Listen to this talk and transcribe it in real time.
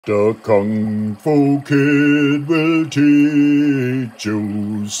The Kung Fu Kid will teach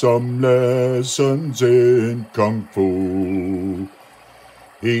you some lessons in Kung Fu.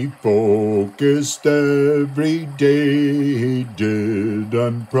 He focused every day he did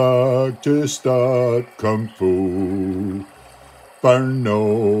and practiced that Kung Fu. For no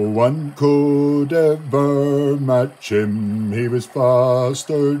one could ever match him, he was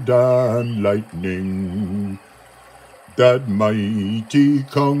faster than lightning. That mighty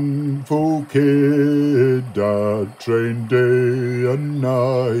Kung Fu Kid that trained day and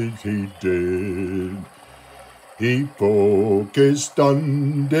night he did. He focused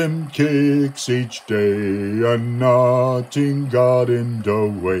on them kicks each day and nothing got in the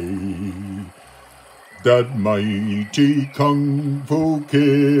way. That mighty Kung Fu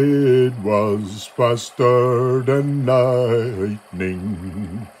Kid was faster than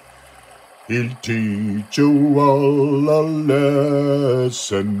lightning. He'll teach you all a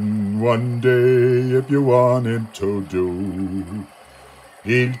lesson one day if you want him to do.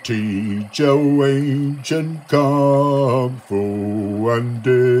 He'll teach you ancient Kung Fu and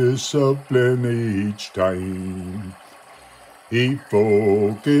discipline each time. He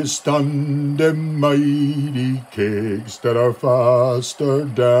focused on them mighty kicks that are faster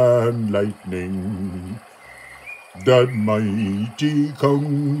than lightning. That mighty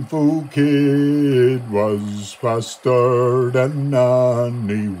Kung Fu Kid was faster than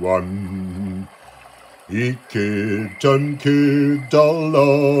anyone. He kicked and kicked all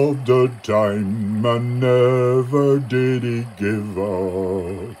of the time and never did he give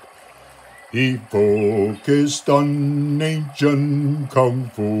up. He focused on ancient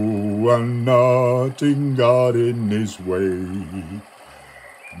Kung Fu and nothing got in his way.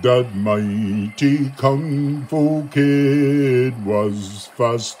 That mighty Kung Fu Kid was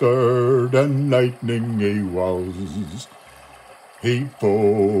faster than lightning he was. He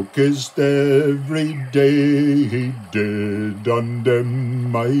focused every day he did on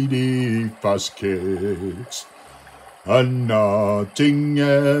them mighty fast kicks. And nothing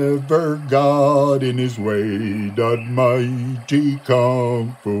ever got in his way, that mighty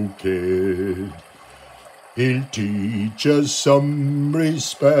Kung Fu Kid. He'll teach us some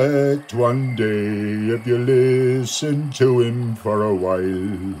respect one day if you listen to him for a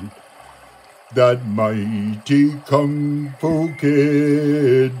while. That mighty Kung Fu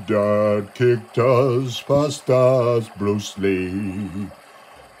Kid that kicked us fast as Bruce Lee.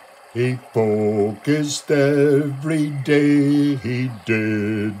 He focused every day he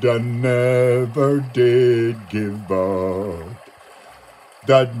did and never did give up.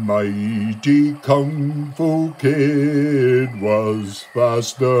 That mighty Kung Fu Kid was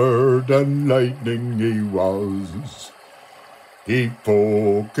faster than lightning he was. He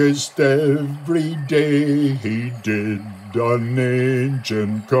focused every day he did on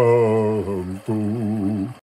ancient Kung Fu.